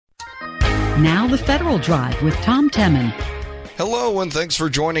Now the Federal Drive with Tom Temin. Hello, and thanks for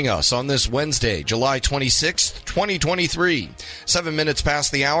joining us on this Wednesday, July 26th, 2023. 7 minutes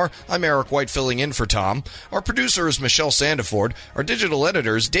past the hour, I'm Eric White filling in for Tom. Our producer is Michelle Sandiford. Our digital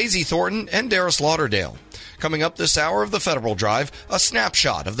editors, Daisy Thornton and Darius Lauderdale. Coming up this hour of the Federal Drive, a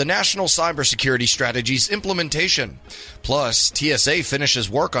snapshot of the National Cybersecurity Strategy's implementation. Plus, TSA finishes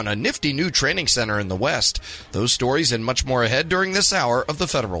work on a nifty new training center in the West. Those stories and much more ahead during this hour of the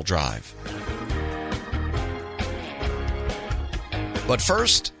Federal Drive. But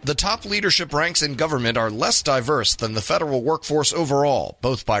first, the top leadership ranks in government are less diverse than the federal workforce overall,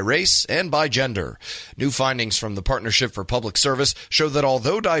 both by race and by gender. New findings from the Partnership for Public Service show that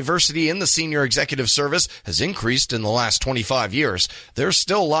although diversity in the senior executive service has increased in the last 25 years, there's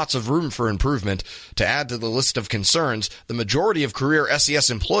still lots of room for improvement. To add to the list of concerns, the majority of career SES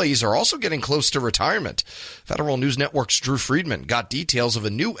employees are also getting close to retirement. Federal News Network's Drew Friedman got details of a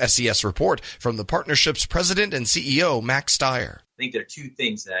new SES report from the partnership's president and CEO, Max Steyer. I think there are two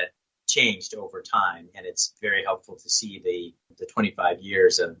things that changed over time, and it's very helpful to see the 25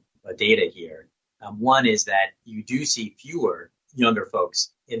 years of data here. One is that you do see fewer younger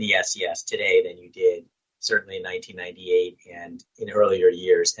folks in the SES today than you did certainly in 1998 and in earlier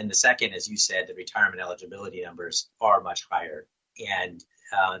years. And the second, as you said, the retirement eligibility numbers are much higher, and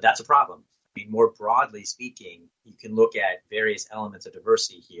that's a problem. I mean, more broadly speaking, you can look at various elements of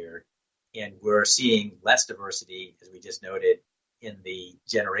diversity here, and we're seeing less diversity, as we just noted, in the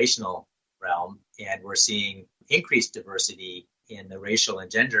generational realm, and we're seeing increased diversity in the racial and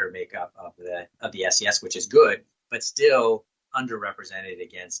gender makeup of the SES, which is good, but still underrepresented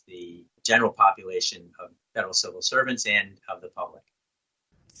against the general population of federal civil servants and of the public.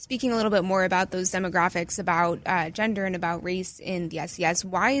 Speaking a little bit more about those demographics, about gender and about race in the SES,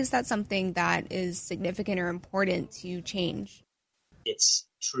 why is that something that is significant or important to change? It's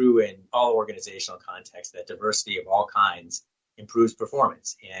true in all organizational contexts that diversity of all kinds improves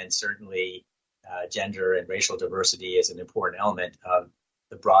performance, and certainly gender and racial diversity is an important element of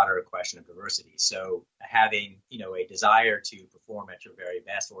the broader question of diversity. So having a desire to perform at your very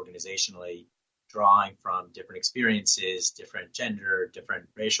best organizationally, drawing from different experiences, different gender, different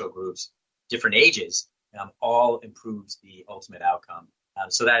racial groups, different ages, all improves the ultimate outcome.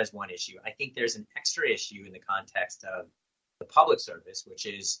 So that is one issue. I think there's an extra issue in the context of the public service, which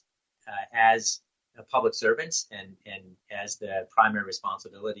is as public servants and as the primary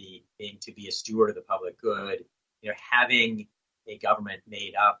responsibility being to be a steward of the public good, having a government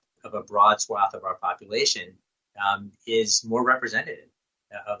made up of a broad swath of our population is more representative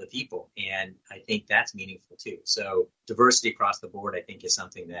of the people. And I think that's meaningful too. So diversity across the board, I think, is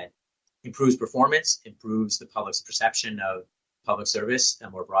something that improves performance, improves the public's perception of public service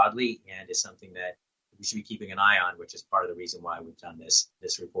more broadly, and is something that we should be keeping an eye on, which is part of the reason why we've done this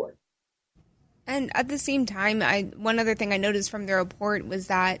report. And at the same time, one other thing I noticed from the report was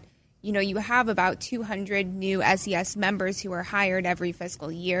that, you have about 200 new SES members who are hired every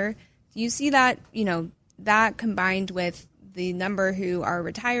fiscal year. Do you see that, that combined with the number who are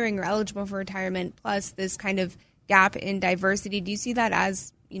retiring or eligible for retirement, plus this kind of gap in diversity, do you see that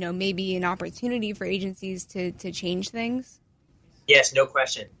as, maybe an opportunity for agencies to change things? Yes, no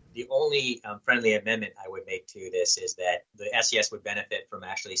question. The only friendly amendment I would make to this is that the SES would benefit from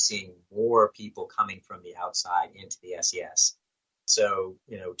actually seeing more people coming from the outside into the SES. So,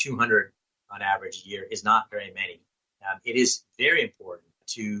 200 on average a year is not very many. It is very important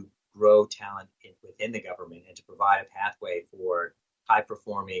to grow talent within the government and to provide a pathway for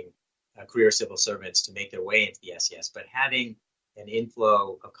high-performing career civil servants to make their way into the SES. But having an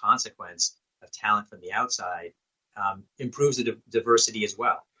inflow of consequence of talent from the outside improves the diversity as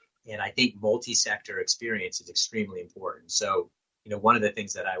well. And I think multi-sector experience is extremely important. So, one of the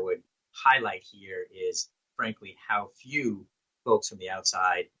things that I would highlight here is, frankly, how few folks from the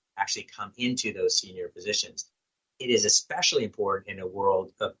outside actually come into those senior positions. It is especially important in a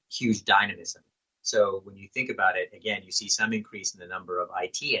world of huge dynamism. So when you think about it, again, you see some increase in the number of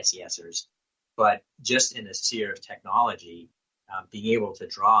IT SESers, but just in the sphere of technology, being able to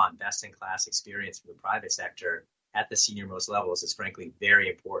draw on best-in-class experience from the private sector at the senior-most levels is frankly very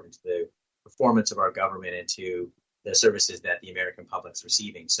important to the performance of our government and to the services that the American public is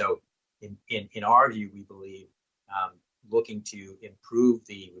receiving. So in our view, we believe looking to improve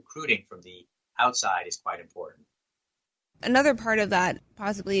the recruiting from the outside is quite important. Another part of that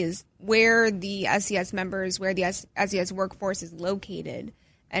possibly is where the SES members, where the SES workforce is located.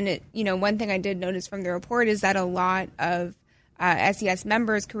 And one thing I did notice from the report is that a lot of SES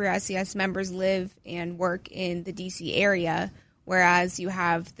members, career SES members, live and work in the D.C. area, whereas you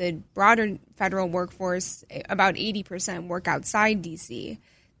have the broader federal workforce, about 80% work outside D.C.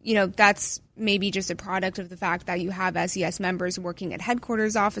 that's maybe just a product of the fact that you have SES members working at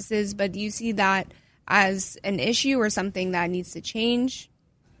headquarters offices, but do you see that as an issue or something that needs to change?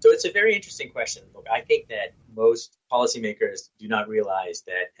 So it's a very interesting question. Look, I think that most policymakers do not realize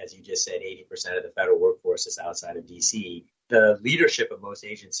that, as you just said, 80% of the federal workforce is outside of D.C. The leadership of most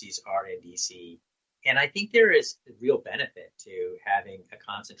agencies are in D.C. And I think there is a real benefit to having a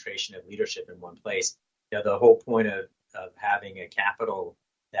concentration of leadership in one place. The whole point of having a capital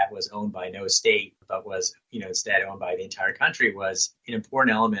that was owned by no state, but was, instead owned by the entire country, was an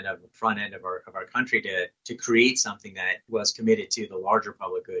important element of the front end of our country to create something that was committed to the larger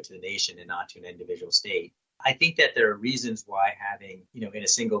public good, to the nation, and not to an individual state. I think that there are reasons why having, in a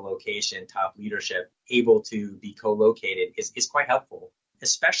single location, top leadership able to be co-located is quite helpful,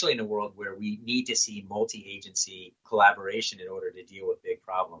 especially in a world where we need to see multi-agency collaboration in order to deal with big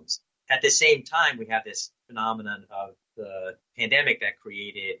problems. At the same time, we have this phenomenon of the pandemic that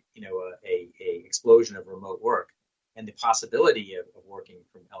created, a explosion of remote work and the possibility of working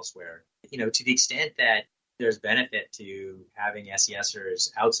from elsewhere. To the extent that there's benefit to having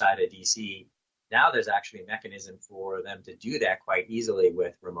SESers outside of DC, now there's actually a mechanism for them to do that quite easily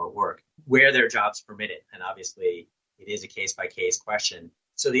with remote work, where their jobs permit it. And obviously, it is a case-by-case question.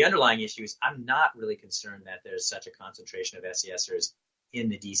 So the underlying issue is I'm not really concerned that there's such a concentration of SESers in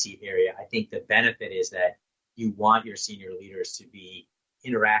the DC area. I think the benefit is that you want your senior leaders to be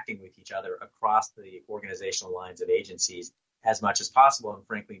interacting with each other across the organizational lines of agencies as much as possible, and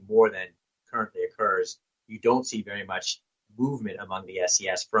frankly, more than currently occurs. You don't see very much movement among the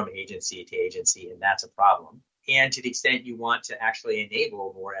SES from agency to agency, and that's a problem. And to the extent you want to actually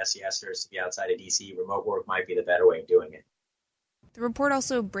enable more SESers to be outside of DC, remote work might be the better way of doing it. The report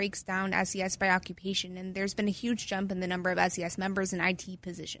also breaks down SES by occupation, and there's been a huge jump in the number of SES members in IT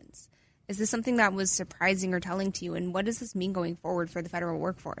positions. Is this something that was surprising or telling to you, and what does this mean going forward for the federal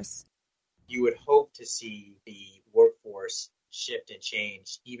workforce? You would hope to see the workforce shift and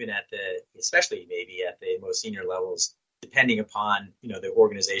change, even especially maybe at the most senior levels, depending upon, the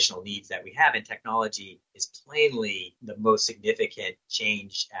organizational needs that we have. And technology is plainly the most significant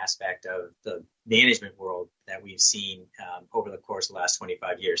change aspect of the management world that we've seen over the course of the last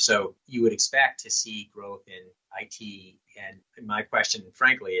 25 years. So you would expect to see growth in IT. And my question,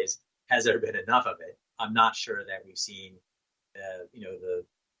 frankly, is, has there been enough of it? I'm not sure that we've seen,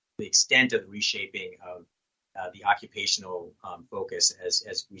 the extent of the reshaping of the occupational focus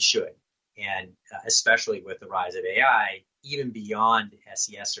as we should. And especially with the rise of AI, even beyond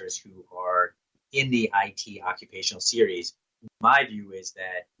SESers who are in the IT occupational series, my view is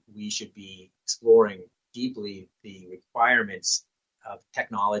that we should be exploring deeply the requirements of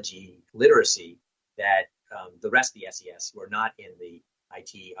technology literacy that the rest of the SES who are not in the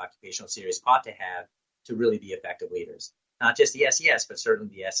IT occupational series ought to have to really be effective leaders. Not just the SES, but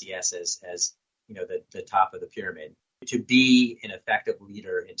certainly the SES as the top of the pyramid. To be an effective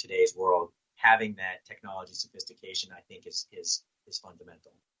leader in today's world, having that technology sophistication, I think, is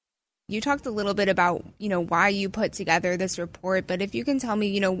fundamental. You talked a little bit about, why you put together this report, but if you can tell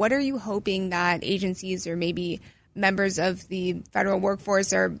me, what are you hoping that agencies or maybe members of the federal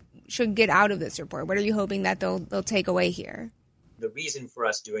workforce should get out of this report? What are you hoping that they'll take away here? The reason for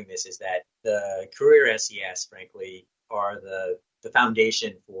us doing this is that the career SES, frankly, are the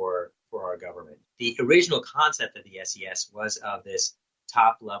foundation for our government. The original concept of the SES was of this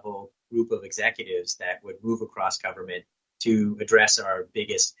top-level group of executives that would move across government to address our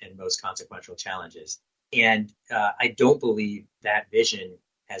biggest and most consequential challenges. And I don't believe that vision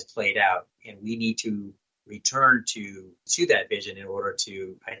has played out, and we need to return to that vision in order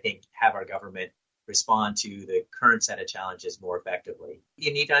to, I think, have our government respond to the current set of challenges more effectively.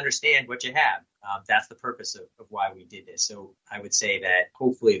 You need to understand what you have. That's the purpose of why we did this. So I would say that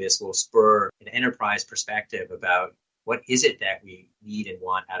hopefully this will spur an enterprise perspective about what is it that we need and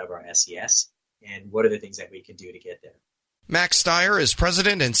want out of our SES, and what are the things that we can do to get there. Max Steyer is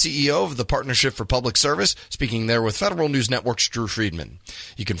president and CEO of the Partnership for Public Service, speaking there with Federal News Network's Drew Friedman.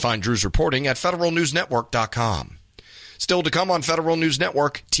 You can find Drew's reporting at federalnewsnetwork.com. Still to come on Federal News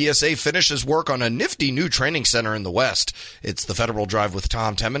Network, TSA finishes work on a nifty new training center in the West. It's the Federal Drive with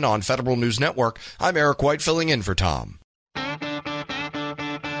Tom Temin on Federal News Network. I'm Eric White filling in for Tom.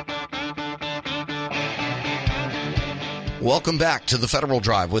 Welcome back to the Federal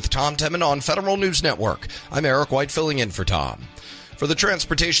Drive with Tom Temin on Federal News Network. I'm Eric White filling in for Tom. For the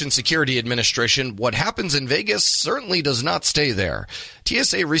Transportation Security Administration, what happens in Vegas certainly does not stay there.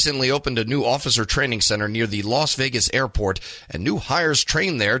 TSA recently opened a new officer training center near the Las Vegas airport, and new hires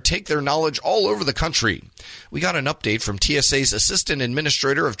trained there take their knowledge all over the country. We got an update from TSA's Assistant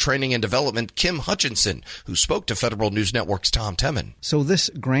Administrator of Training and Development, Kim Hutchinson, who spoke to Federal News Network's Tom Temin. So this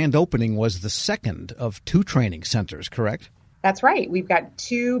grand opening was the second of 2 training centers, correct? That's right. We've got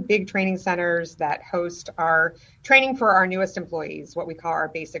 2 big training centers that host our training for our newest employees, what we call our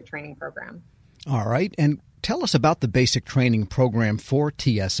basic training program. All right. And tell us about the basic training program for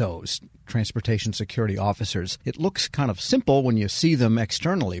TSOs, Transportation Security Officers. It looks kind of simple when you see them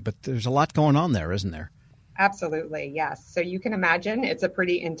externally, but there's a lot going on there, isn't there? Absolutely, yes. So you can imagine it's a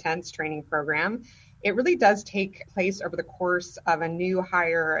pretty intense training program. It really does take place over the course of a new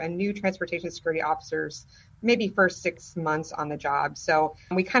transportation security officers, maybe first 6 months on the job. So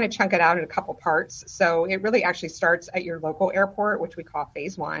we kind of chunk it out in a couple parts. So it really actually starts at your local airport, which we call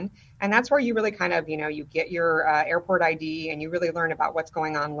phase 1. And that's where you really kind of, you get your airport ID and you really learn about what's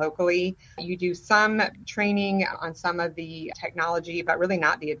going on locally. You do some training on some of the technology, but really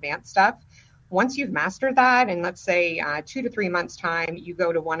not the advanced stuff. Once you've mastered that, in let's say 2 to 3 months' time, you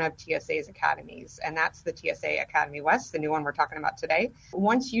go to one of TSA's academies, and that's the TSA Academy West, the new one we're talking about today.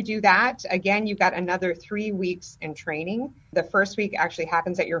 Once you do that, again, you've got another 3 weeks in training. The first week actually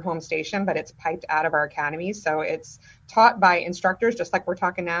happens at your home station, but it's piped out of our academy, so it's taught by instructors, just like we're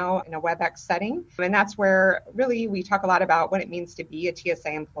talking now in a WebEx setting. And that's where really we talk a lot about what it means to be a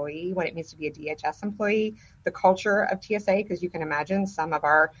TSA employee, what it means to be a DHS employee, the culture of TSA, because you can imagine some of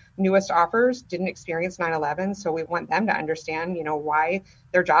our newest offers didn't experience 9/11. So we want them to understand, why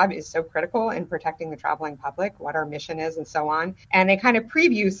their job is so critical in protecting the traveling public, what our mission is, and so on. And they kind of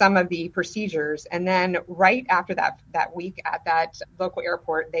preview some of the procedures. And then right after that week at that local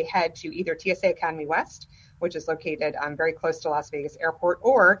airport, they head to either TSA Academy West, which is located very close to Las Vegas Airport,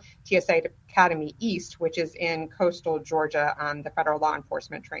 or TSA Academy East, which is in coastal Georgia, the Federal Law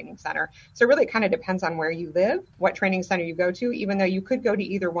Enforcement Training Center. So it really kind of depends on where you live, what training center you go to, even though you could go to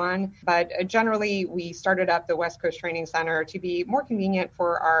either one. But generally, we started up the West Coast Training Center to be more convenient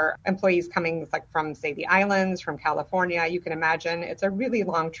for our employees coming from, say, the islands, from California. You can imagine it's a really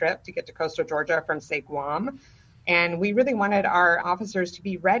long trip to get to coastal Georgia from, say, Guam. And we really wanted our officers to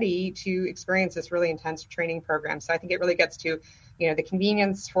be ready to experience this really intense training program. So I think it really gets to, the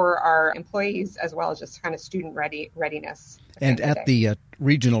convenience for our employees as well as just kind of student readiness. And at the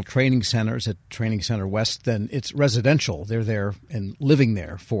regional training centers, at Training Center West, then it's residential. They're there and living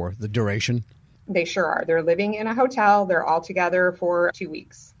there for the duration. They sure are. They're living in a hotel. They're all together for 2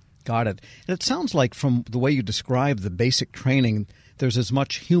 weeks. Got it. And it sounds like from the way you describe the basic training, there's as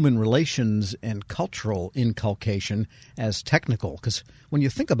much human relations and cultural inculcation as technical. Because when you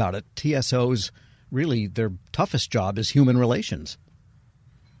think about it, TSOs, really, their toughest job is human relations.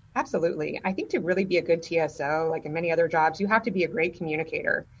 Absolutely. I think to really be a good TSO, like in many other jobs, you have to be a great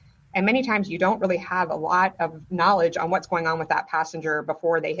communicator. And many times you don't really have a lot of knowledge on what's going on with that passenger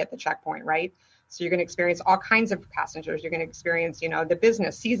before they hit the checkpoint, right? So you're going to experience all kinds of passengers. You're going to experience,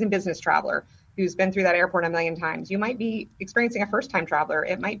 the seasoned business traveler who's been through that airport a million times. You might be experiencing a first-time traveler.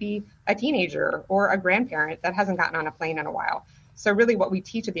 It might be a teenager or a grandparent that hasn't gotten on a plane in a while. So really what we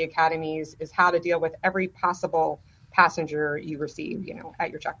teach at the academies is how to deal with every possible passenger you receive,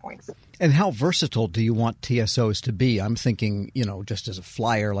 at your checkpoints. And how versatile do you want TSOs to be? I'm thinking, just as a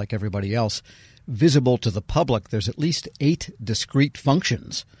flyer like everybody else, visible to the public, there's at least 8 discrete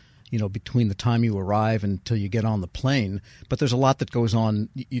functions, between the time you arrive until you get on the plane. But there's a lot that goes on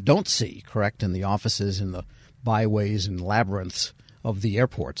you don't see, correct, in the offices, in the byways and labyrinths of the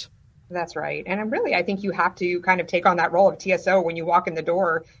airports. That's right. And really, I think you have to kind of take on that role of TSO when you walk in the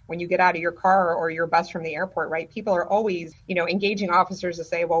door, when you get out of your car or your bus from the airport, right? People are always, engaging officers to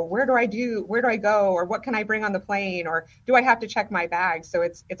say, well, where do I go? Or what can I bring on the plane? Or do I have to check my bag? So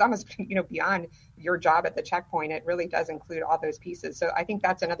it's almost, beyond your job at the checkpoint. It really does include all those pieces. So I think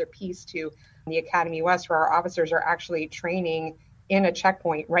that's another piece to the Academy West, where our officers are actually training in a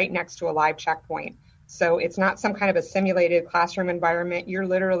checkpoint right next to a live checkpoint. So it's not some kind of a simulated classroom environment. You're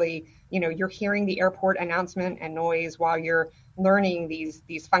literally, you're hearing the airport announcement and noise while you're learning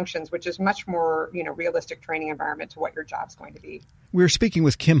these functions, which is much more, realistic training environment to what your job's going to be. We're speaking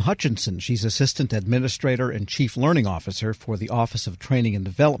with Kim Hutchinson. She's Assistant Administrator and Chief Learning Officer for the Office of Training and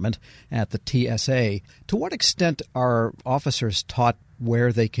Development at the TSA. To what extent are officers taught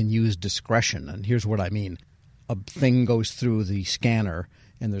where they can use discretion? And here's what I mean. A thing goes through the scanner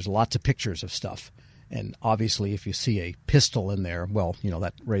and there's lots of pictures of stuff. And obviously, if you see a pistol in there, well,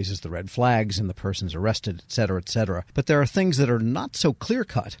 that raises the red flags and the person's arrested, et cetera, et cetera. But there are things that are not so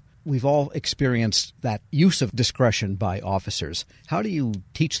clear-cut. we've all experienced that use of discretion by officers. How do you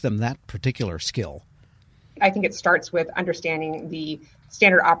teach them that particular skill? I think it starts with understanding the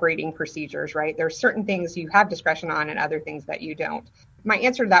standard operating procedures, right? There are certain things you have discretion on and other things that you don't. My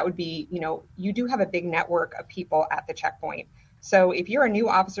answer to that would be, you do have a big network of people at the checkpoint. So if you're a new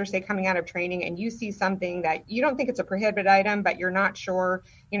officer, say, coming out of training, and you see something that you don't think it's a prohibited item, but you're not sure,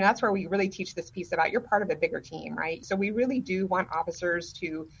 that's where we really teach this piece about you're part of a bigger team, right? So we really do want officers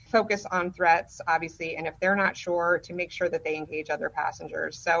to focus on threats, obviously, and if they're not sure, to make sure that they engage other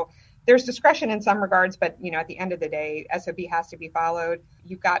passengers. So there's discretion in some regards, but, at the end of the day, SOP has to be followed.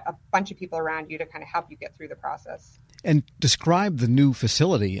 You've got a bunch of people around you to kind of help you get through the process. And describe the new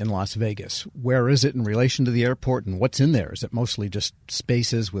facility in Las Vegas. Where is it in relation to the airport, and what's in there? Is it mostly just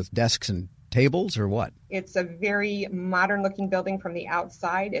spaces with desks and tables, or what? It's a very modern-looking building from the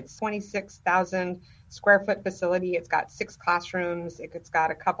outside. It's 26,000 square foot facility. It's got 6 classrooms. It's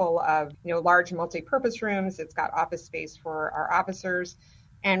got a couple of large multi-purpose rooms. It's got office space for our officers.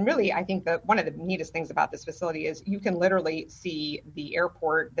 And really, I think that one of the neatest things about this facility is you can literally see the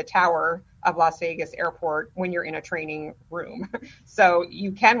airport, the tower of Las Vegas Airport, when you're in a training room. So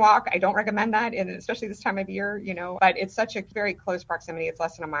you can walk. I don't recommend that, and especially this time of year, but it's such a very close proximity. It's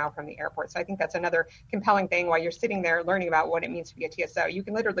less than a mile from the airport. So I think that's another compelling thing while you're sitting there learning about what it means to be a TSO. You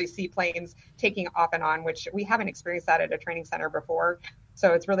can literally see planes taking off and on, which we haven't experienced that at a training center before.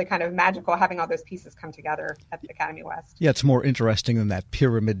 So it's really kind of magical having all those pieces come together at the Academy West. Yeah, it's more interesting than that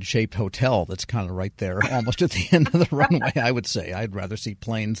pyramid-shaped hotel that's kind of right there, almost at the end of the runway, I would say. I'd rather see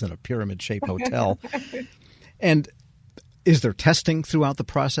planes than a pyramid-shaped hotel. And is there testing throughout the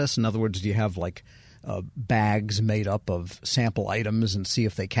process? In other words, do you have bags made up of sample items and see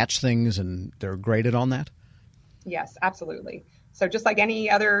if they catch things and they're graded on that? Yes, absolutely. So just like any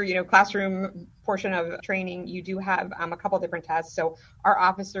other, classroom portion of training, you do have a couple different tests. So our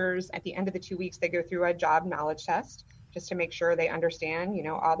officers, at the end of the 2 weeks, they go through a job knowledge test just to make sure they understand,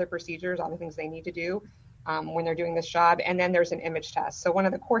 all the procedures, all the things they need to do when they're doing this job. And then there's an image test. So one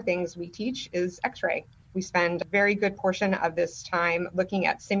of the core things we teach is X-ray. We spend a very good portion of this time looking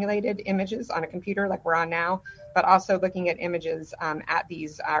at simulated images on a computer like we're on now, but also looking at images at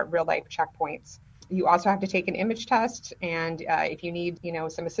these real-life checkpoints. You also have to take an image test, and if you need,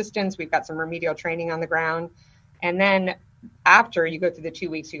 some assistance, we've got some remedial training on the ground. And then after you go through the 2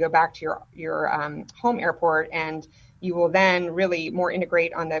 weeks, you go back to your home airport, and you will then really more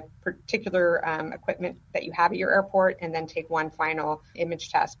integrate on the particular equipment that you have at your airport, and then take one final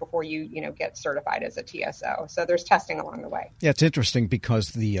image test before you get certified as a TSO. So there's testing along the way. Yeah, it's interesting because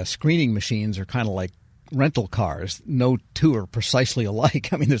the screening machines are kind of like rental cars. No two are precisely alike.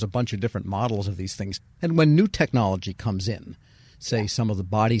 I mean, there's a bunch of different models of these things. And when new technology comes in, say some of the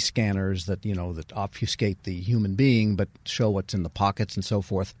body scanners that, that obfuscate the human being but show what's in the pockets and so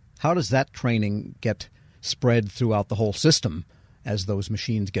forth, how does that training get spread throughout the whole system as those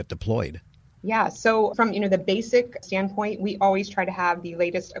machines get deployed? Yeah, so from the basic standpoint, we always try to have the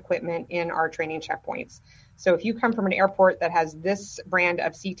latest equipment in our training checkpoints. So if you come from an airport that has this brand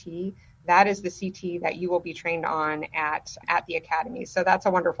of CT, that is the CT that you will be trained on at the Academy. So that's a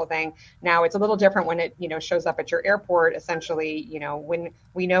wonderful thing. Now, it's a little different when it, shows up at your airport. Essentially, when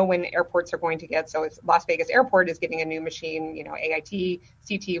we know when airports are going to get, so if Las Vegas Airport is getting a new machine, AIT,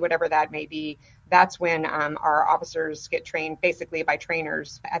 CT, whatever that may be, that's when our officers get trained basically by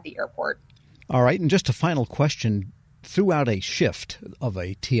trainers at the airport. All right. And just a final question. Throughout a shift of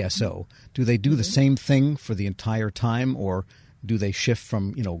a TSO, do they do the same thing for the entire time, or do they shift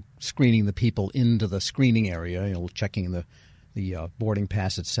from, screening the people into the screening area, checking the boarding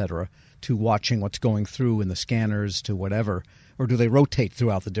pass, et cetera, to watching what's going through in the scanners to whatever? Or do they rotate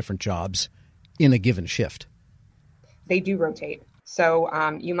throughout the different jobs in a given shift? They do rotate. So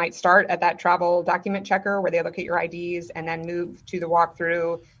you might start at that travel document checker where they look at your IDs and then move to the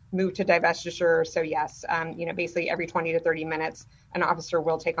walkthrough, move to divestiture. So yes, basically every 20 to 30 minutes, an officer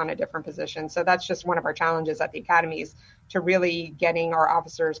will take on a different position. So that's just one of our challenges at the academies, to really getting our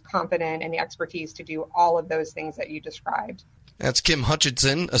officers confident and the expertise to do all of those things that you described. That's Kim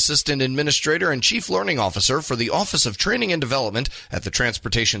Hutchinson, Assistant Administrator and Chief Learning Officer for the Office of Training and Development at the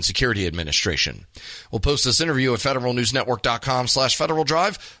Transportation Security Administration. We'll post this interview at federalnewsnetwork.com/Federal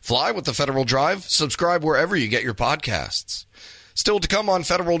Drive. Fly with the Federal Drive. Subscribe wherever you get your podcasts. Still to come on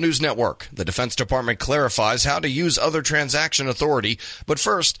Federal News Network, the Defense Department clarifies how to use other transaction authority. But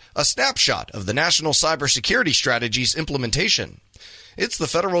first, a snapshot of the National Cybersecurity Strategy's implementation. It's the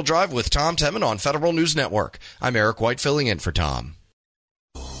Federal Drive with Tom Temin on Federal News Network. I'm Eric White, filling in for Tom.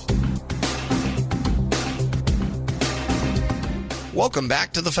 Welcome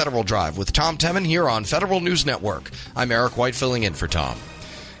back to the Federal Drive with Tom Temin here on Federal News Network. I'm Eric White, filling in for Tom.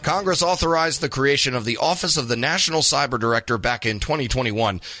 Congress authorized the creation of the Office of the National Cyber Director back in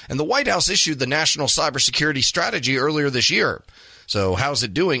 2021, and the White House issued the National Cybersecurity Strategy earlier this year. So how's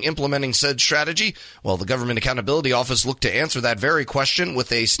it doing implementing said strategy? Well, the Government Accountability Office looked to answer that very question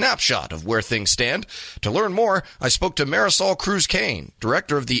with a snapshot of where things stand. To learn more, I spoke to Marisol Cruz-Kane,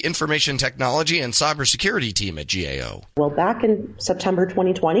 Director of the Information Technology and Cybersecurity Team at GAO. Well, back in September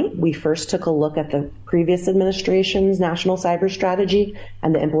 2020, we first took a look at the previous administration's National Cyber Strategy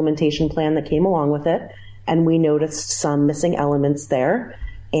and the implementation plan that came along with it, and we noticed some missing elements there.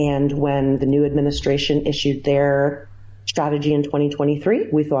 And when the new administration issued their strategy in 2023,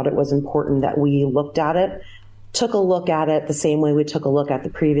 we thought it was important that we looked at it, took a look at it the same way we took a look at the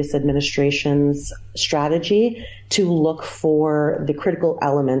previous administration's strategy to look for the critical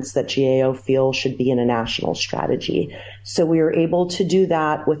elements that GAO feels should be in a national strategy. So we were able to do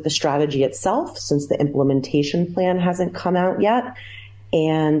that with the strategy itself, since the implementation plan hasn't come out yet.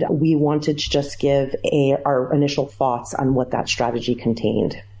 And we wanted to just give our initial thoughts on what that strategy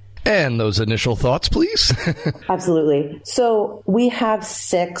contained. And those initial thoughts, please. Absolutely. So we have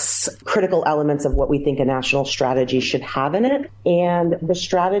 6 critical elements of what we think a national strategy should have in it. And the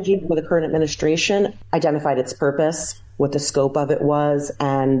strategy for the current administration identified its purpose, what the scope of it was,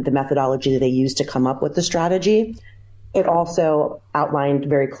 and the methodology that they used to come up with the strategy. It also outlined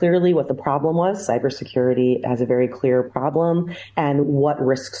very clearly what the problem was. Cybersecurity has a very clear problem and what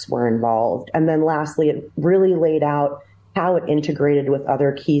risks were involved. And then lastly, it really laid out how it integrated with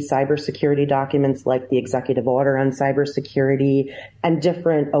other key cybersecurity documents like the executive order on cybersecurity and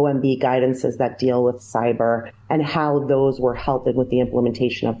different OMB guidances that deal with cyber, and how those were helping with the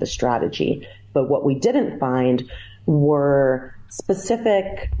implementation of the strategy. But what we didn't find were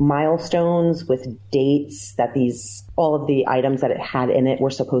specific milestones with dates that all of the items that it had in it were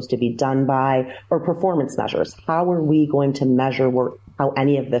supposed to be done by, or performance measures. How are we going to measure how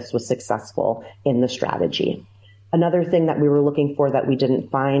any of this was successful in the strategy? Another thing that we were looking for that we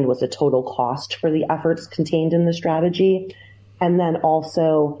didn't find was a total cost for the efforts contained in the strategy. And then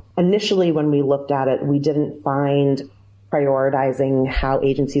also, initially when we looked at it, we didn't find prioritizing how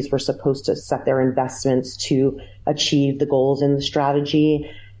agencies were supposed to set their investments to achieve the goals in the strategy.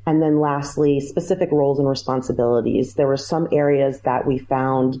 And then lastly, specific roles and responsibilities. There were some areas that we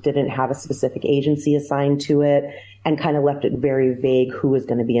found didn't have a specific agency assigned to it, and kind of left it very vague who was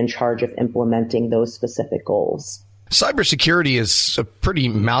going to be in charge of implementing those specific goals. Cybersecurity is a pretty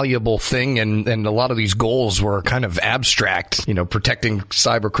malleable thing, and a lot of these goals were kind of abstract, protecting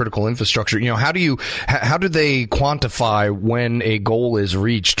cyber critical infrastructure. How do they quantify when a goal is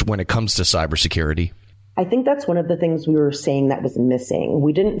reached when it comes to cybersecurity? I think that's one of the things we were saying that was missing.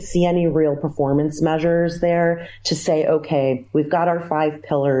 We didn't see any real performance measures there to say, okay, we've got our 5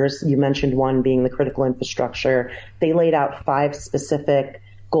 pillars. You mentioned one being the critical infrastructure. They laid out 5 specific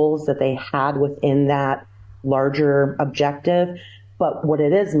goals that they had within that larger objective. But what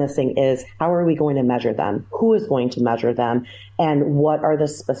it is missing is, how are we going to measure them? Who is going to measure them? And what are the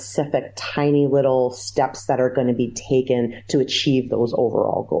specific tiny little steps that are going to be taken to achieve those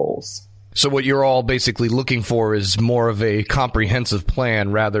overall goals? So what you're all basically looking for is more of a comprehensive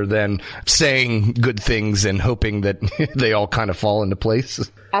plan rather than saying good things and hoping that they all kind of fall into place?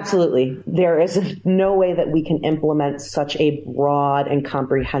 Absolutely. There is no way that we can implement such a broad and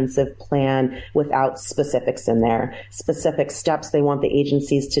comprehensive plan without specifics in there. Specific steps they want the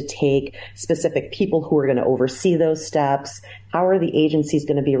agencies to take, specific people who are going to oversee those steps. How are the agencies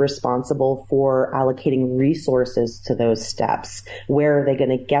going to be responsible for allocating resources to those steps? Where are they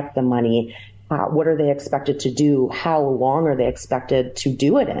going to get the money? What are they expected to do? How long are they expected to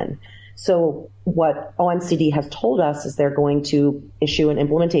do it in? So what ONCD has told us is they're going to issue an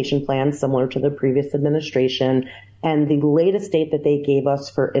implementation plan similar to the previous administration. And the latest date that they gave us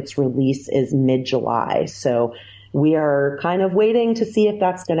for its release is mid-July. So we are kind of waiting to see if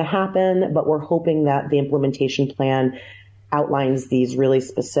that's going to happen, but we're hoping that the implementation plan outlines these really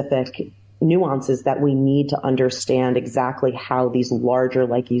specific nuances that we need to understand exactly how these larger,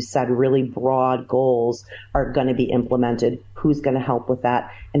 like you said, really broad goals are going to be implemented, who's going to help with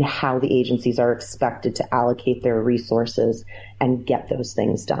that, and how the agencies are expected to allocate their resources and get those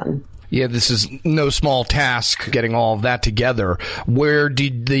things done. Yeah, this is no small task, getting all of that together. Where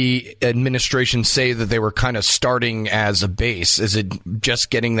did the administration say that they were kind of starting as a base? Is it just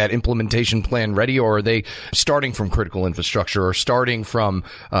getting that implementation plan ready, or are they starting from critical infrastructure, or starting from,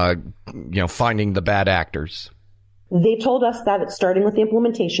 finding the bad actors? They told us that it's starting with the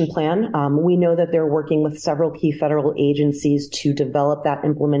implementation plan. We know that they're working with several key federal agencies to develop that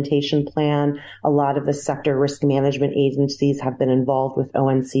implementation plan. A lot of the sector risk management agencies have been involved with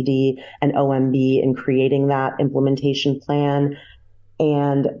ONCD and OMB in creating that implementation plan.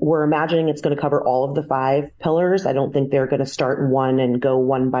 And we're imagining it's going to cover all of the 5 pillars. I don't think they're going to start in one and go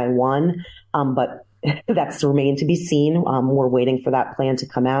one by one, but that's remained to be seen. We're waiting for that plan to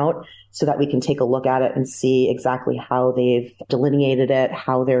come out so that we can take a look at it and see exactly how they've delineated it,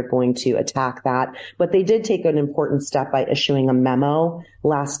 how they're going to attack that. But they did take an important step by issuing a memo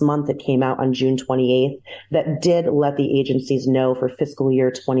last month that came out on June 28th that did let the agencies know for fiscal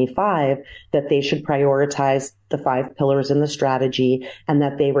year 25 that they should prioritize the 5 pillars in the strategy and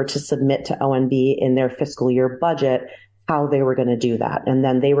that they were to submit to ONB in their fiscal year budget how they were going to do that. And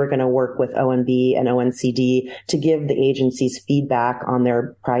then they were going to work with ONB and ONCD to give the agencies feedback on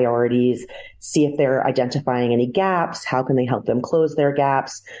their priorities, see if they're identifying any gaps, how can they help them close their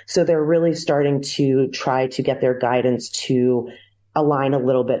gaps. So they're really starting to try to get their guidance to align a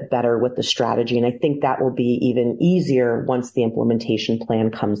little bit better with the strategy. And I think that will be even easier once the implementation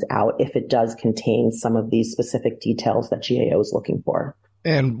plan comes out, if it does contain some of these specific details that GAO is looking for.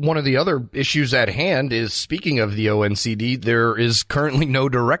 And one of the other issues at hand is, speaking of the ONCD, there is currently no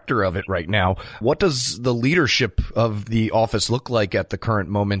director of it right now. What does the leadership of the office look like at the current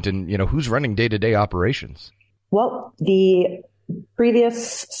moment, and, who's running day-to-day operations? Well, the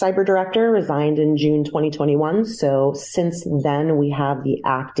previous cyber director resigned in June 2021. So since then, we have the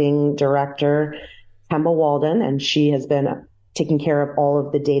acting director, Kemba Walden, and she has been taking care of all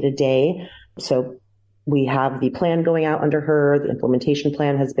of the day-to-day. So we have the plan going out under her. The implementation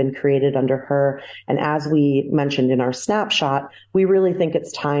plan has been created under her. And as we mentioned in our snapshot, we really think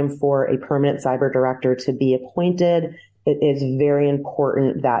it's time for a permanent cyber director to be appointed. It is very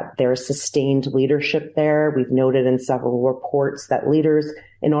important that there's sustained leadership there. We've noted in several reports that leaders,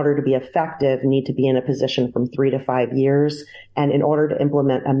 in order to be effective, need to be in a position from 3 to 5 years. And in order to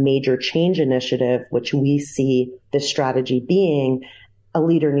implement a major change initiative, which we see this strategy being, a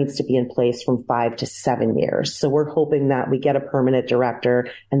leader needs to be in place from 5 to 7 years. So we're hoping that we get a permanent director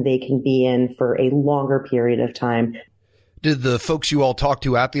and they can be in for a longer period of time. Did the folks you all talked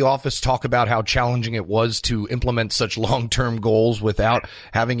to at the office talk about how challenging it was to implement such long-term goals without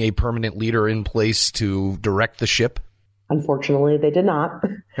having a permanent leader in place to direct the ship? Unfortunately, they did not.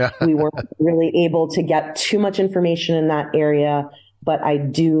 We weren't really able to get too much information in that area, but I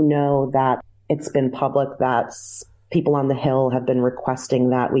do know that it's been public that people on the Hill have been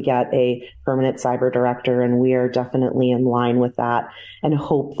requesting that we get a permanent cyber director, and we are definitely in line with that and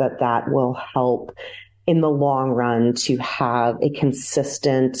hope that that will help in the long run to have a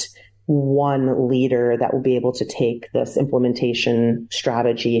consistent one leader that will be able to take this implementation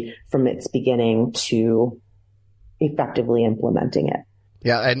strategy from its beginning to effectively implementing it.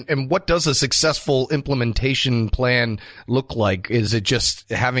 Yeah, and what does a successful implementation plan look like? Is it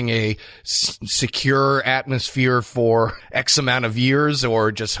just having a secure atmosphere for X amount of years,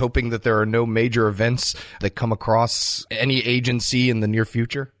 or just hoping that there are no major events that come across any agency in the near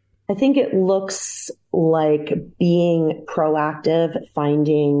future? I think it looks like being proactive,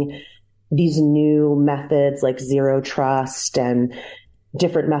 finding these new methods like zero trust and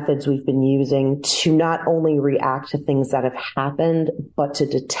different methods we've been using to not only react to things that have happened, but to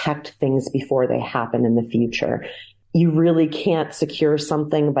detect things before they happen in the future. You really can't secure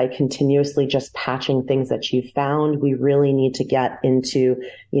something by continuously just patching things that you've found. We really need to get into,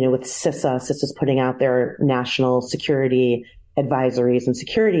 with CISA's putting out their national security advisories and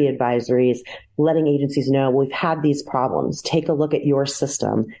security advisories, letting agencies know we've had these problems. Take a look at your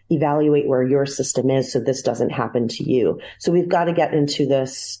system, evaluate where your system is so this doesn't happen to you. So we've got to get into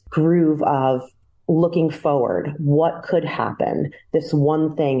this groove of looking forward. What could happen? This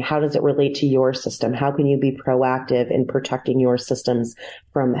one thing, how does it relate to your system? How can you be proactive in protecting your systems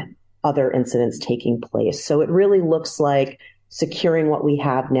from other incidents taking place? So it really looks like securing what we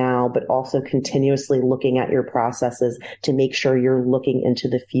have now, but also continuously looking at your processes to make sure you're looking into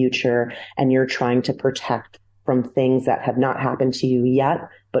the future and you're trying to protect from things that have not happened to you yet,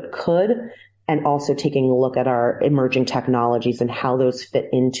 but could, and also taking a look at our emerging technologies and how those fit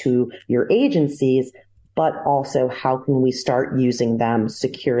into your agencies, but also how can we start using them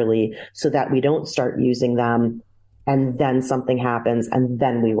securely so that we don't start using them and then something happens, and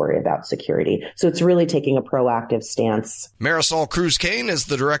then we worry about security. So it's really taking a proactive stance. Marisol Cruz-Kane is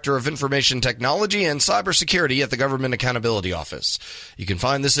the Director of Information Technology and Cybersecurity at the Government Accountability Office. You can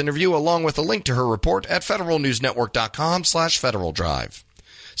find this interview along with a link to her report at federalnewsnetwork.com/Federal Drive.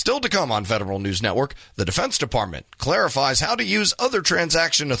 Still to come on Federal News Network, the Defense Department clarifies how to use other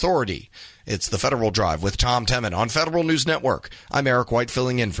transaction authority. It's the Federal Drive with Tom Temin on Federal News Network. I'm Eric White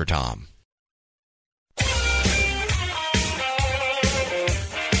filling in for Tom.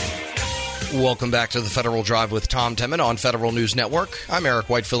 Welcome back to the Federal Drive with Tom Temin on Federal News Network. I'm Eric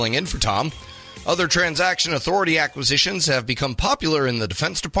White filling in for Tom. Other transaction authority acquisitions have become popular in the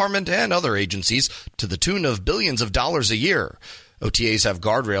Defense Department and other agencies to the tune of billions of dollars a year. OTAs have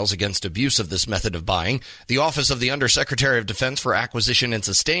guardrails against abuse of this method of buying. The Office of the Undersecretary of Defense for Acquisition and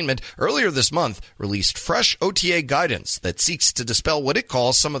Sustainment earlier this month released fresh OTA guidance that seeks to dispel what it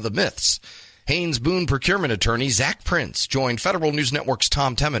calls some of the myths. Haynes Boone procurement attorney Zach Prince joined Federal News Network's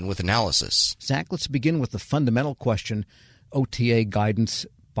Tom Temin with analysis. Zach, let's begin with the fundamental question. OTA guidance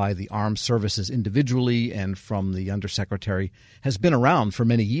by the armed services individually and from the Undersecretary has been around for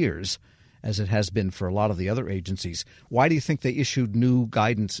many years, as it has been for a lot of the other agencies. Why do you think they issued new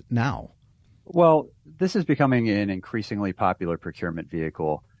guidance now? Well, this is becoming an increasingly popular procurement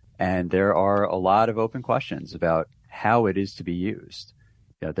vehicle, and there are a lot of open questions about how it is to be used.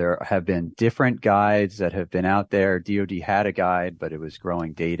 There have been different guides that have been out there. DoD had a guide, but it was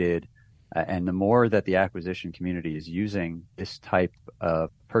growing dated. And the more that the acquisition community is using this type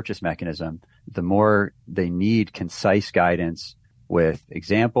of purchase mechanism, the more they need concise guidance with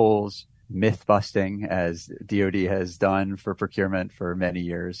examples, myth busting, as DoD has done for procurement for many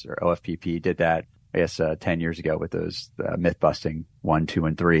years, or OFPP did that, 10 years ago with those myth busting 1, 2,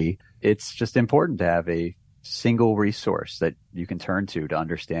 and 3. It's just important to have a single resource that you can turn to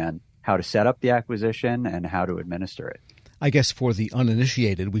understand how to set up the acquisition and how to administer it. I guess for the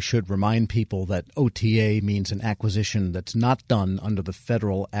uninitiated, we should remind people that OTA means an acquisition that's not done under the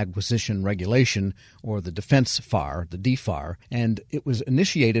Federal Acquisition Regulation or the Defense FAR, the DFAR, and it was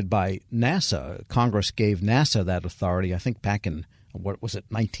initiated by NASA. Congress gave NASA that authority, I think back in,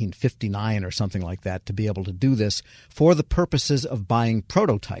 1959 or something like that, to be able to do this for the purposes of buying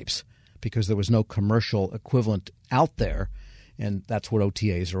prototypes, because there was no commercial equivalent out there, and that's what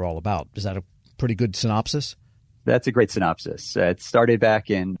OTAs are all about. Is that a pretty good synopsis? That's a great synopsis. It started back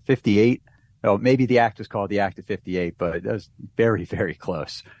in 58. Oh, maybe the act was called the Act of 58, but it was very, very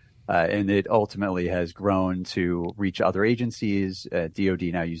close. And it ultimately has grown to reach other agencies. DoD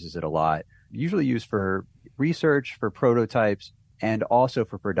now uses it a lot, usually used for research, for prototypes, and also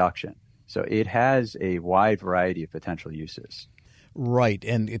for production. So it has a wide variety of potential uses. Right,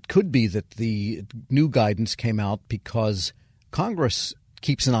 and it could be that the new guidance came out because Congress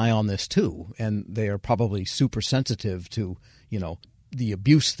keeps an eye on this too, and they are probably super sensitive to, the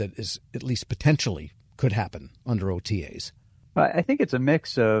abuse that is at least potentially could happen under OTAs. I think it's a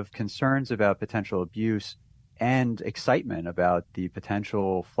mix of concerns about potential abuse and excitement about the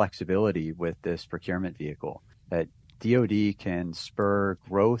potential flexibility with this procurement vehicle, that DoD can spur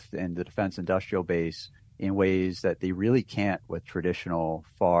growth in the defense industrial base in ways that they really can't with traditional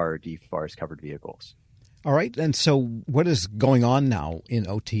FAR, DFARS covered vehicles. All right. And so what is going on now in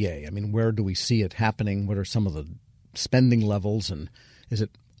OTA? I mean, where do we see it happening? What are some of the spending levels? And is it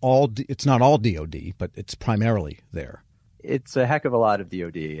all, it's not all DoD, but it's primarily there. It's a heck of a lot of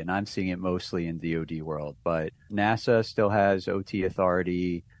DoD, and I'm seeing it mostly in DoD world. But NASA still has OT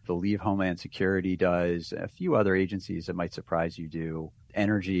authority. I believe Homeland Security does. A few other agencies that might surprise you do.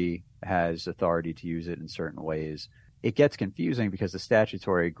 Energy has authority to use it in certain ways. It gets confusing because the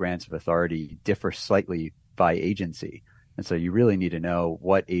statutory grants of authority differ slightly by agency. And so you really need to know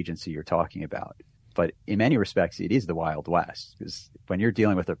what agency you're talking about. But in many respects, it is the Wild West, because when you're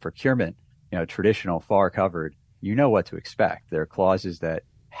dealing with a procurement, traditional FAR covered, you know what to expect. There are clauses that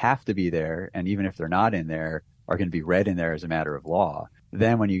have to be there, and even if they're not in there, are going to be read in there as a matter of law.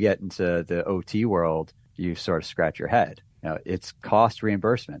 Then when you get into the OT world, you sort of scratch your head. It's cost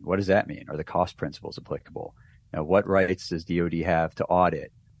reimbursement. What does that mean? Are the cost principles applicable? What rights does DoD have to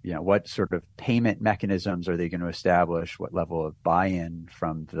audit? What sort of payment mechanisms are they going to establish? What level of buy-in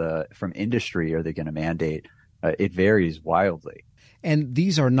from industry are they going to mandate? It varies wildly. And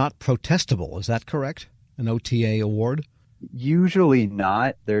these are not protestable. Is that correct? An OTA award? Usually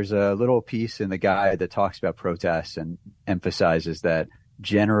not. There's a little piece in the guide that talks about protests and emphasizes that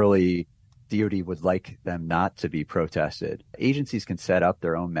generally DoD would like them not to be protested. Agencies can set up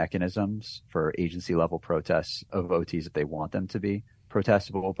their own mechanisms for agency level protests of OTs if they want them to be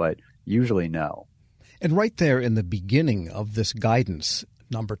protestable, but usually no. And right there in the beginning of this guidance,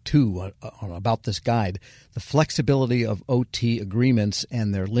 number 2 about this guide, the flexibility of OT agreements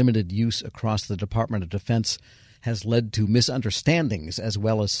and their limited use across the Department of Defense has led to misunderstandings as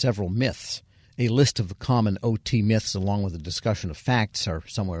well as several myths. A list of the common OT myths along with a discussion of facts are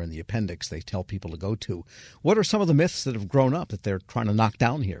somewhere in the appendix they tell people to go to. What are some of the myths that have grown up that they're trying to knock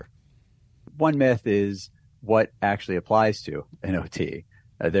down here? One myth is what actually applies to an OT.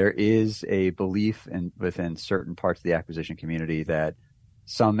 There is a belief within certain parts of the acquisition community that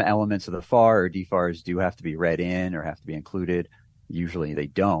some elements of the FAR or DFARS do have to be read in or have to be included. Usually they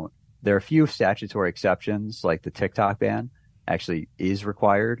don't. There are a few statutory exceptions like the TikTok ban, actually is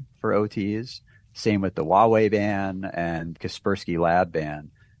required for OTs. Same with the Huawei ban and Kaspersky Lab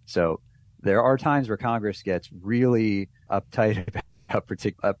ban. So there are times where Congress gets really uptight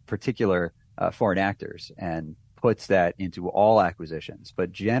about particular foreign actors and puts that into all acquisitions.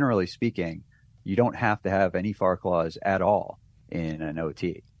 But generally speaking, you don't have to have any FAR clause at all in an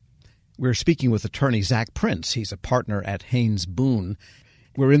OT. We're speaking with attorney Zach Prince. He's a partner at Haynes Boone.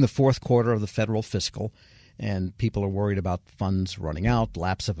 We're in the fourth quarter of the federal fiscal, and people are worried about funds running out,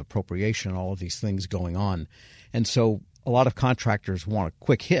 lapse of appropriation, all of these things going on. And so a lot of contractors want a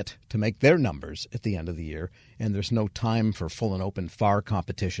quick hit to make their numbers at the end of the year, and there's no time for full and open FAR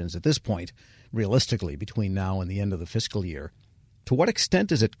competitions at this point, realistically, between now and the end of the fiscal year. To what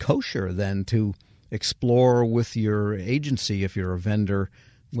extent is it kosher, then, to explore with your agency, if you're a vendor,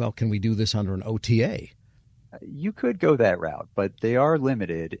 well, can we do this under an OTA? You could go that route, but they are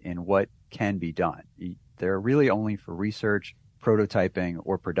limited in what can be done. They're really only for research, prototyping,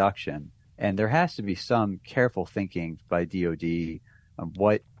 or production. And there has to be some careful thinking by DoD on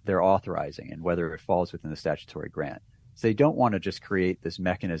what they're authorizing and whether it falls within the statutory grant. So they don't want to just create this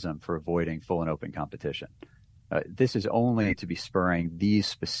mechanism for avoiding full and open competition. This is only to be spurring these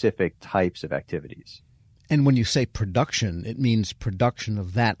specific types of activities. And when you say production, it means production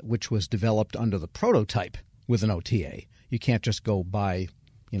of that which was developed under the prototype with an OTA. You can't just go buy,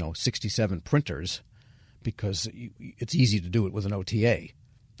 67 printers because it's easy to do it with an OTA.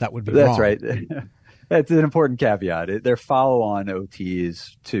 That would be wrong. That's right. That's an important caveat. They're follow-on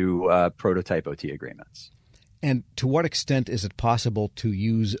OTs to prototype OT agreements. And to what extent is it possible to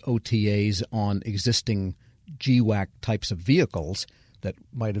use OTAs on existing GWAC types of vehicles that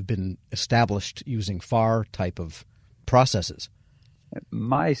might have been established using FAR type of processes?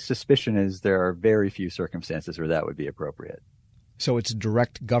 My suspicion is there are very few circumstances where that would be appropriate. So it's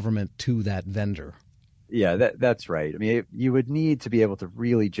direct government to that vendor. Yeah, that's right. I mean, you would need to be able to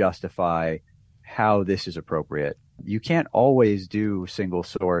really justify how this is appropriate. You can't always do single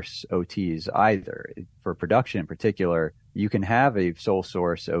source OTs either. For production in particular, you can have a sole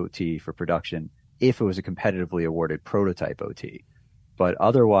source OT for production if it was a competitively awarded prototype OT. But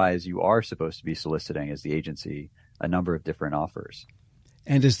otherwise, you are supposed to be soliciting as the agency a number of different offers.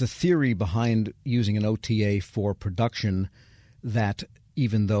 And is the theory behind using an OTA for production that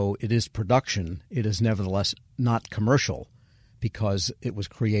even though it is production, it is nevertheless not commercial because it was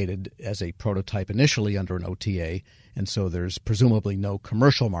created as a prototype initially under an OTA, and so there's presumably no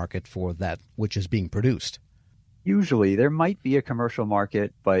commercial market for that which is being produced? Usually there might be a commercial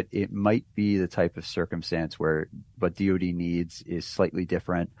market, but it might be the type of circumstance where what DoD needs is slightly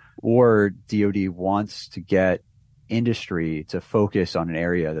different, or DoD wants to get industry to focus on an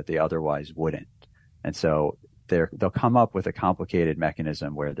area that they otherwise wouldn't. And so they'll come up with a complicated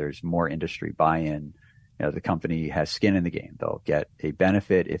mechanism where there's more industry buy-in. The company has skin in the game. They'll get a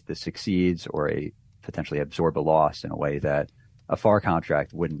benefit if this succeeds, or potentially absorb a loss in a way that a FAR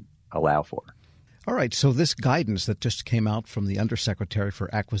contract wouldn't allow for. All right, so this guidance that just came out from the Undersecretary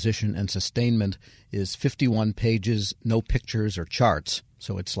for Acquisition and Sustainment is 51 pages, no pictures or charts,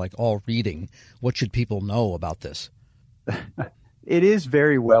 so it's like all reading. What should people know about this? It is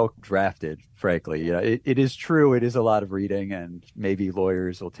very well drafted, frankly. It is true. It is a lot of reading, and maybe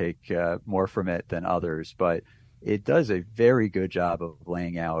lawyers will take more from it than others. But it does a very good job of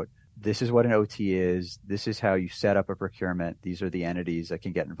laying out, this is what an OT is. This is how you set up a procurement. These are the entities that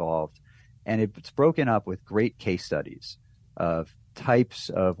can get involved. And it's broken up with great case studies of types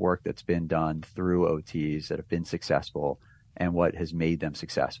of work that's been done through OTs that have been successful and what has made them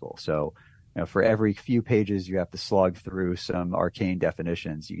successful. So, for every few pages you have to slog through some arcane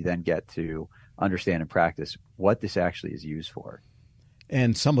definitions, you then get to understand and practice what this actually is used for.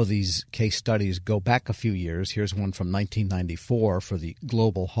 And some of these case studies go back a few years. Here's one from 1994 for the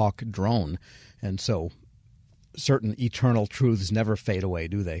Global Hawk drone. And so certain eternal truths never fade away,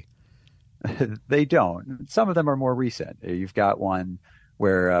 do they? They don't. Some of them are more recent. You've got one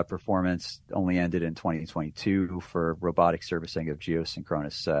where performance only ended in 2022 for robotic servicing of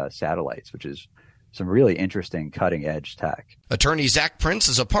geosynchronous satellites, which is some really interesting cutting-edge tech. Attorney Zach Prince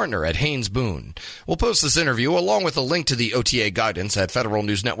is a partner at Haynes Boone. We'll post this interview along with a link to the OTA guidance at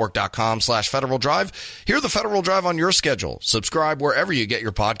federalnewsnetwork.com/Federal Drive. Hear the Federal Drive on your schedule. Subscribe wherever you get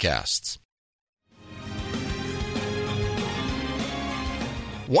your podcasts.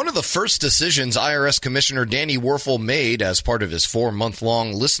 One of the first decisions IRS Commissioner Danny Werfel made as part of his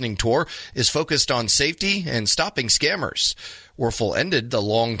 4-month-long listening tour is focused on safety and stopping scammers. Werfel ended the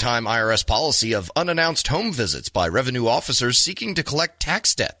longtime IRS policy of unannounced home visits by revenue officers seeking to collect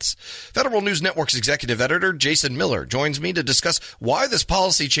tax debts. Federal News Network's executive editor Jason Miller joins me to discuss why this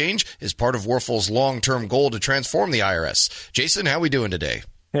policy change is part of Werfel's long-term goal to transform the IRS. Jason, how are we doing today?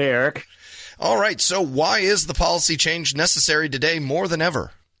 Hey, Eric. All right, so why is the policy change necessary today more than ever?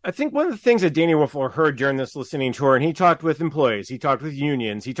 I think one of the things that Danny Werfel heard during this listening tour, and he talked with employees, he talked with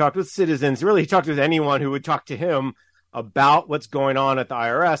unions, he talked with citizens, really he talked with anyone who would talk to him about what's going on at the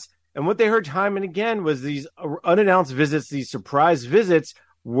IRS. And what they heard time and again was these unannounced visits, these surprise visits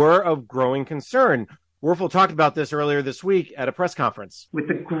were of growing concern. Werfel talked about this earlier this week at a press conference. With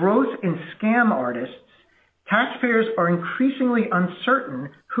the growth in scam artists, taxpayers are increasingly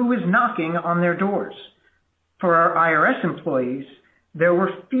uncertain who is knocking on their doors. For our IRS employees, there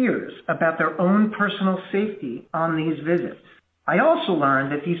were fears about their own personal safety on these visits. I also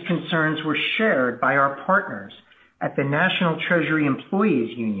learned that these concerns were shared by our partners at the National Treasury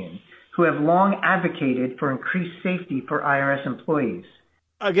Employees Union, who have long advocated for increased safety for IRS employees.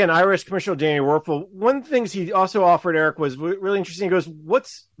 Again, IRS Commissioner Danny Werfel, one of the things he also offered, Eric, was really interesting. He goes,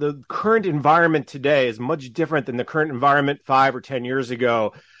 what's the current environment today is much different than the current environment 5 or 10 years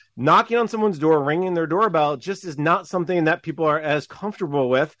ago. Knocking on someone's door, ringing their doorbell just is not something that people are as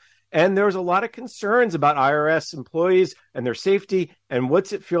comfortable with. And there's a lot of concerns about IRS employees and their safety and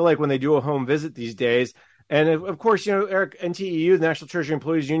what's it feel like when they do a home visit these days. And of course, Eric, NTEU, the National Treasury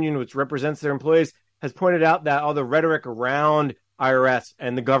Employees Union, which represents their employees, has pointed out that all the rhetoric around IRS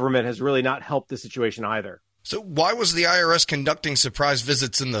and the government has really not helped the situation either. So why was the IRS conducting surprise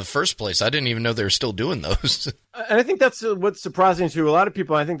visits in the first place? I didn't even know they were still doing those. And I think that's what's surprising to a lot of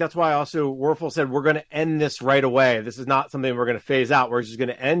people. I think that's why also Werfel said, we're going to end this right away. This is not something we're going to phase out. We're just going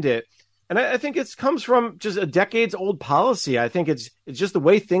to end it. And I think it comes from just a decades old policy. I think it's just the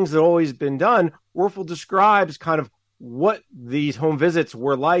way things have always been done. Werfel describes kind of what these home visits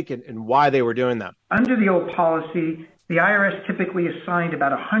were like and why they were doing them. Under the old policy, the IRS typically assigned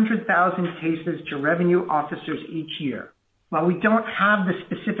about 100,000 cases to revenue officers each year. While we don't have the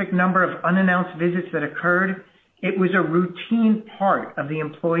specific number of unannounced visits that occurred, it was a routine part of the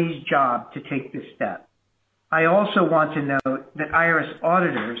employee's job to take this step. I also want to note that IRS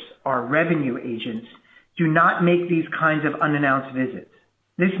auditors, our revenue agents, do not make these kinds of unannounced visits.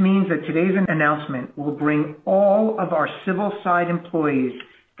 This means that today's announcement will bring all of our civil side employees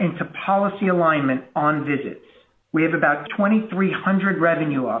into policy alignment on visits. We have about 2,300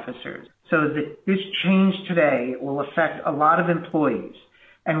 revenue officers, so that this change today will affect a lot of employees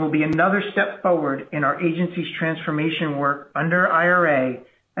and will be another step forward in our agency's transformation work under IRA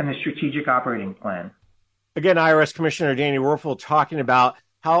and the Strategic Operating Plan. Again, IRS Commissioner Danny Werfel talking about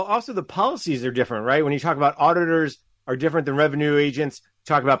how also the policies are different, right? When you talk about auditors are different than revenue agents,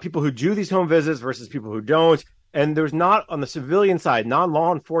 talk about people who do these home visits versus people who don't. And there's not, on the civilian side,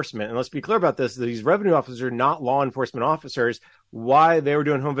 non-law enforcement, and let's be clear about this, these revenue officers are not law enforcement officers, why they were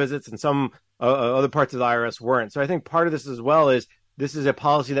doing home visits and some other parts of the IRS weren't. So I think part of this as well is this is a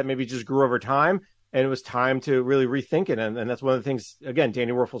policy that maybe just grew over time, and it was time to really rethink it. And that's one of the things, again,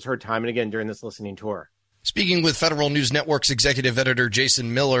 Danny Werfel's heard time and again during this listening tour. Speaking with Federal News Network's executive editor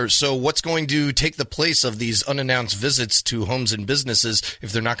Jason Miller, so what's going to take the place of these unannounced visits to homes and businesses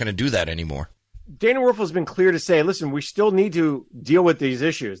if they're not going to do that anymore? Danny Werfel has been clear to say, listen, we still need to deal with these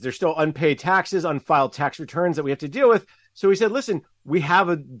issues. There's still unpaid taxes, unfiled tax returns that we have to deal with. So he said, listen, we have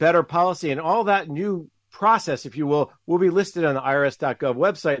a better policy, and all that new process, if you will be listed on the irs.gov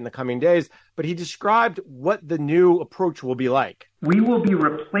website in the coming days. But he described what the new approach will be like. We will be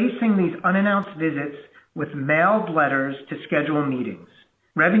replacing these unannounced visits with mailed letters to schedule meetings.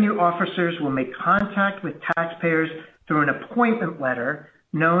 Revenue officers will make contact with taxpayers through an appointment letter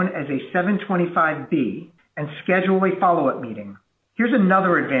known as a 725B and schedule a follow-up meeting. Here's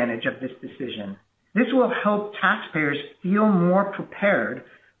another advantage of this decision. This will help taxpayers feel more prepared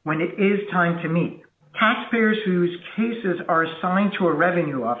when it is time to meet. Taxpayers whose cases are assigned to a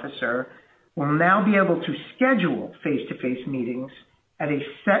revenue officer will now be able to schedule face-to-face meetings at a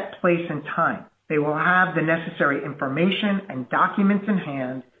set place and time. They will have the necessary information and documents in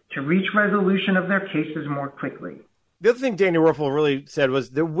hand to reach resolution of their cases more quickly. The other thing Danny Werfel really said was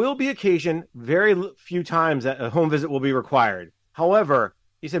there will be occasion, very few times, that a home visit will be required. However,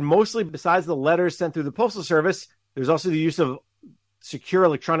 he said mostly besides the letters sent through the Postal Service, there's also the use of secure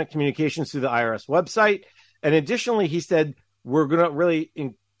electronic communications through the IRS website. And additionally, he said we're going to really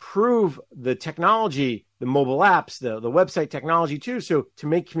improve the technology, the mobile apps, the website technology too, so to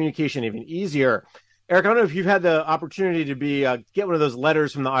make communication even easier. Eric, I don't know if you've had the opportunity to get one of those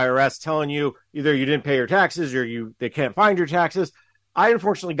letters from the IRS telling you either you didn't pay your taxes or they can't find your taxes. I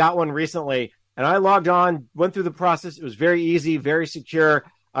unfortunately got one recently, And I logged on, went through the process. It was very easy, very secure.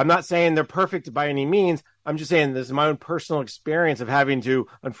 I'm not saying they're perfect by any means. I'm just saying this is my own personal experience of having to,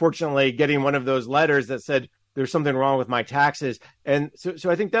 unfortunately, getting one of those letters that said there's something wrong with my taxes. And so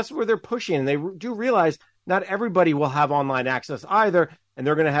I think that's where they're pushing. And they do realize not everybody will have online access either. And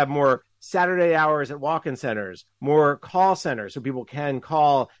they're going to have more Saturday hours at walk-in centers, more call centers so people can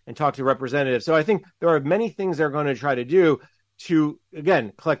call and talk to representatives. So I think there are many things they're going to try to do to,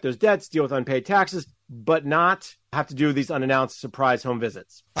 again, collect those debts, deal with unpaid taxes, but not have to do these unannounced surprise home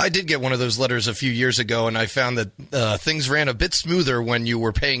visits. I did get one of those letters a few years ago, and I found that things ran a bit smoother when you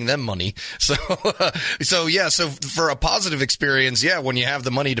were paying them money. So for a positive experience, when you have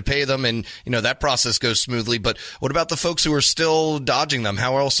the money to pay them and, that process goes smoothly. But what about the folks who are still dodging them?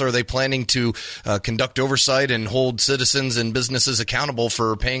 How else are they planning to conduct oversight and hold citizens and businesses accountable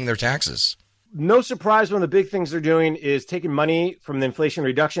for paying their taxes? No surprise, one of the big things they're doing is taking money from the Inflation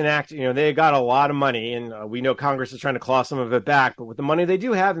Reduction Act. They got a lot of money, and we know Congress is trying to claw some of it back. But with the money they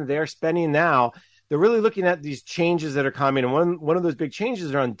do have and they're spending now, they're really looking at these changes that are coming. And one of those big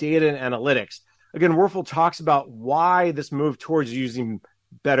changes are on data and analytics. Again, Werfel talks about why this move towards using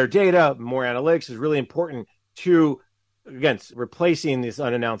better data, more analytics is really important to, again, replacing these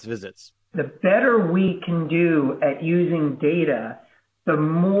unannounced visits. The better we can do at using data, the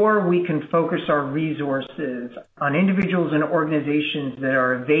more we can focus our resources on individuals and organizations that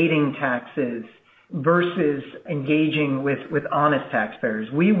are evading taxes versus engaging with honest taxpayers.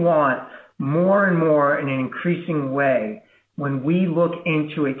 We want more and more in an increasing way when we look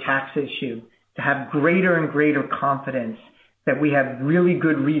into a tax issue to have greater and greater confidence that we have really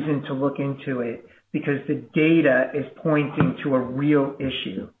good reason to look into it because the data is pointing to a real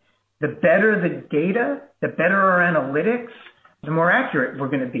issue. The better the data, the better our analytics, the more accurate we're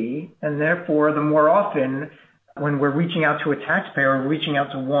going to be, and therefore the more often when we're reaching out to a taxpayer, we're reaching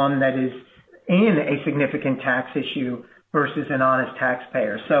out to one that is in a significant tax issue versus an honest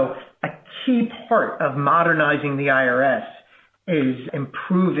taxpayer. So a key part of modernizing the IRS is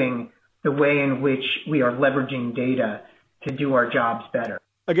improving the way in which we are leveraging data to do our jobs better.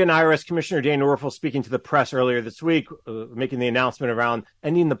 Again, IRS Commissioner Daniel Werfel speaking to the press earlier this week, making the announcement around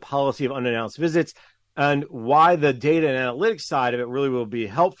ending the policy of unannounced visits, and why the data and analytics side of it really will be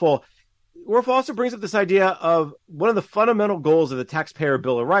helpful. Werfel also brings up this idea of one of the fundamental goals of the Taxpayer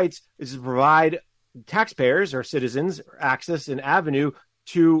Bill of Rights is to provide taxpayers or citizens access and avenue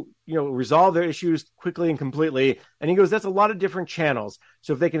to resolve their issues quickly and completely. And he goes, that's a lot of different channels.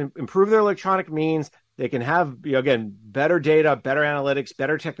 So if they can improve their electronic means, they can have, again, better data, better analytics,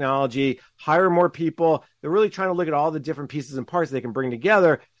 better technology, hire more people. They're really trying to look at all the different pieces and parts they can bring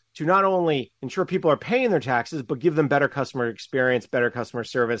together to not only ensure people are paying their taxes, but give them better customer experience, better customer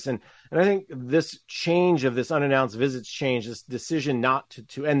service. And I think this change of this unannounced visits change, this decision not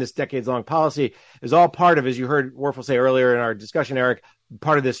to end this decades-long policy is all part of, as you heard Werfel say earlier in our discussion, Eric,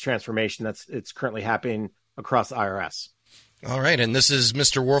 part of this transformation it's currently happening across the IRS. All right, and this is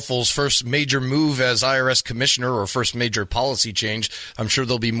Mr. Werfel's first major move as IRS commissioner or first major policy change. I'm sure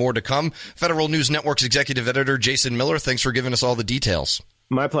there'll be more to come. Federal News Network's executive editor, Jason Miller, thanks for giving us all the details.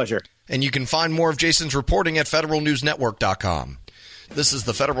 My pleasure. And you can find more of Jason's reporting at federalnewsnetwork.com. This is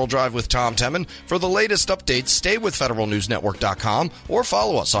the Federal Drive with Tom Temin. For the latest updates, stay with federalnewsnetwork.com or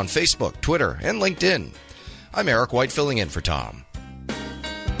follow us on Facebook, Twitter, and LinkedIn. I'm Eric White filling in for Tom.